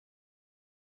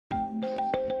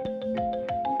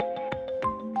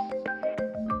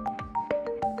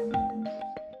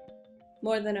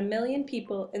more than 1 million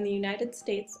people in the United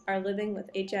States are living with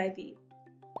HIV.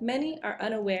 Many are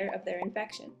unaware of their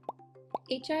infection.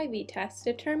 HIV tests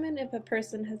determine if a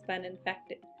person has been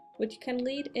infected, which can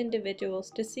lead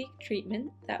individuals to seek treatment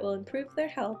that will improve their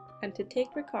health and to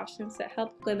take precautions that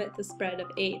help limit the spread of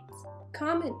AIDS.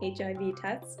 Common HIV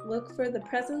tests look for the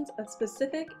presence of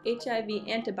specific HIV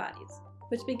antibodies,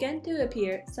 which begin to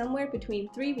appear somewhere between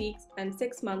 3 weeks and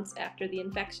 6 months after the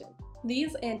infection.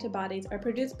 These antibodies are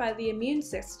produced by the immune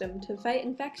system to fight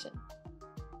infection.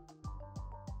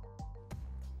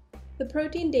 The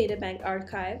Protein Data Bank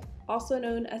archive, also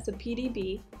known as the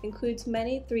PDB, includes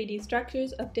many 3D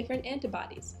structures of different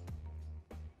antibodies.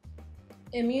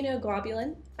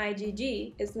 Immunoglobulin,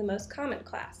 IgG, is the most common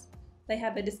class. They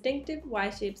have a distinctive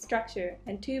Y-shaped structure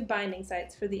and 2 binding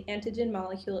sites for the antigen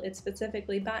molecule it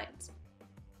specifically binds.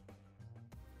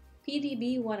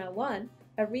 PDB 101,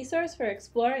 a resource for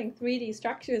exploring 3D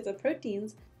structures of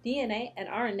proteins, DNA, and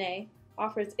RNA,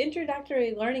 offers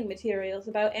introductory learning materials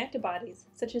about antibodies,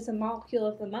 such as a molecule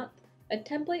of the month, a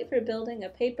template for building a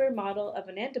paper model of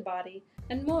an antibody,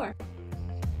 and more.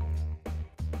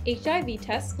 HIV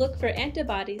tests look for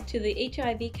antibodies to the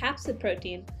Hiv Capsid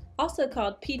protein, also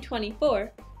called P24,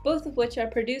 both of which are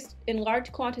produced in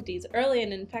large quantities early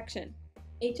in infection.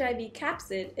 Hiv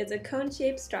capsid is a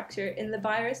cone-shaped structure in the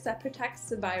virus that protects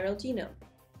the viral genome.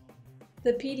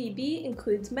 The PDB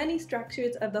includes many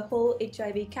structures of the whole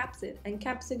Hiv capsid and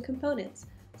capsid components,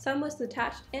 some with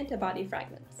attached antibody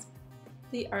fragments.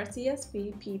 The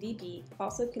RCSB PDB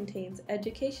also contains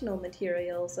educational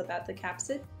materials about the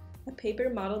capsid, a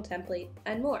paper model template,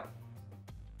 and more.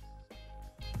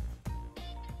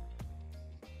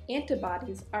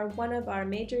 Antibodies are one of our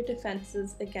major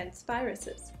defenses against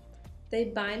viruses. They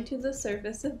bind to the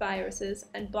surface of viruses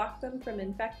and block them from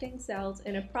infecting cells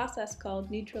in a process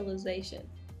called neutralization.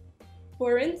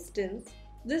 For instance,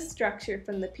 this structure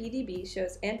from the PDB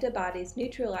shows antibodies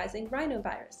neutralizing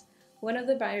rhinovirus, one of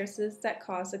the viruses that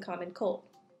cause the common cold.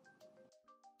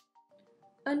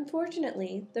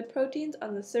 Unfortunately, the proteins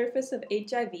on the surface of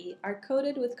HIV are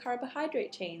coated with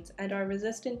carbohydrate chains and are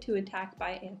resistant to attack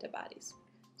by antibodies.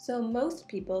 So most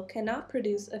people cannot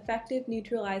produce effective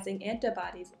neutralizing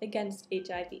antibodies against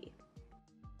HIV.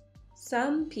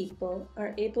 Some people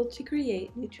are able to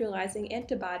create neutralizing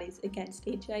antibodies against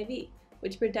HIV,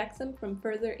 which protects them from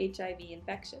further HIV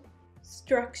infection.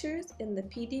 Structures in the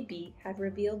PDB have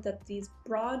revealed that these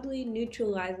broadly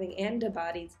neutralizing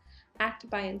antibodies act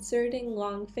by inserting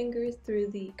long fingers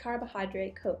through the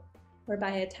carbohydrate coat, or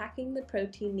by attacking the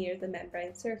protein near the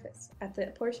membrane surface, at the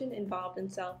portion involved in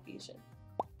cell fusion.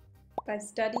 By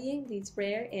studying these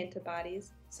rare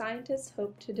antibodies, scientists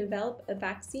hope to develop a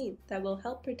vaccine that will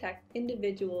help protect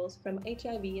individuals from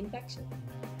HIV infection.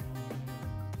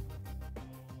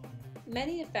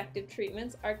 Many effective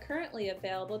treatments are currently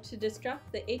available to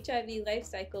disrupt the HIV life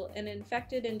cycle in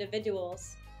infected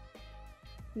individuals.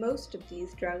 Most of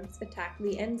these drugs attack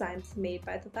the enzymes made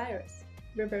by the virus: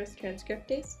 reverse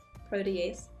transcriptase,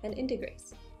 protease, and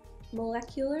integrase.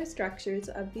 Molecular structures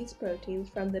of these proteins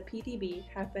from the PDB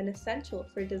have been essential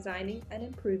for designing and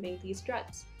improving these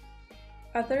drugs.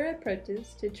 Other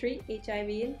approaches to treat HIV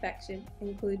infection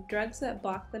include drugs that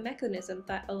block the mechanism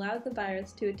that allow the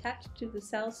virus to attach to the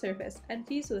cell surface and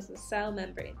fuse with the cell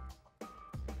membrane.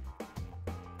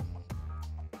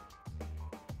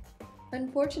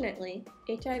 Unfortunately,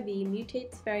 HIV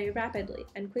mutates very rapidly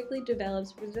and quickly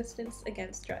develops resistance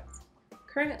against drugs.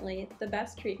 Currently, the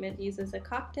best treatment uses a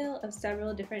cocktail of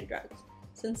several different drugs,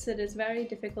 since it is very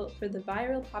difficult for the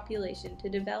viral population to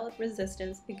develop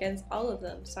resistance against all of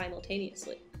them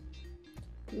simultaneously.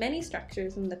 Many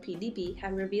structures in the PDB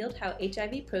have revealed how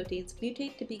HIV proteins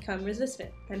mutate to become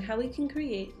resistant, and how we can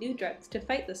create new drugs to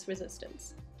fight this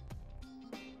resistance.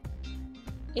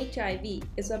 HIV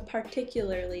is a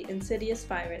particularly insidious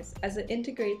virus as it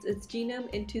integrates its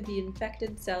genome into the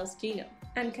infected cell's genome,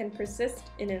 and can persist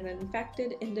in an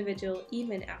infected individual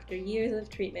even after years of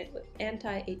treatment with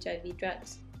anti-HIV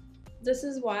drugs. This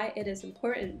is why it is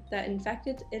important that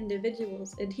infected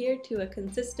individuals adhere to a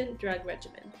consistent drug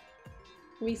regimen.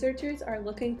 Researchers are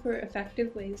looking for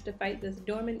effective ways to fight this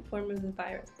dormant form of the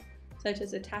virus, such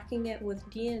as attacking it with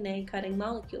DNA-cutting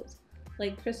molecules,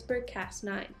 like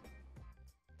CRISPR-Cas9.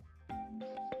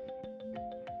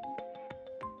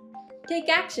 Take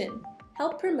action!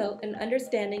 Help promote an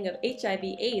understanding of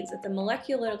HIV/AIDS at the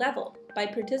molecular level by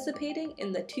participating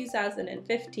in the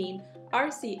 2015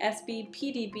 RCSB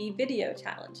PDB Video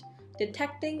Challenge,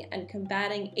 Detecting and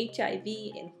Combating HIV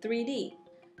in 3D.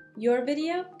 Your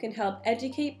video can help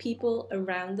educate people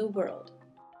around the world.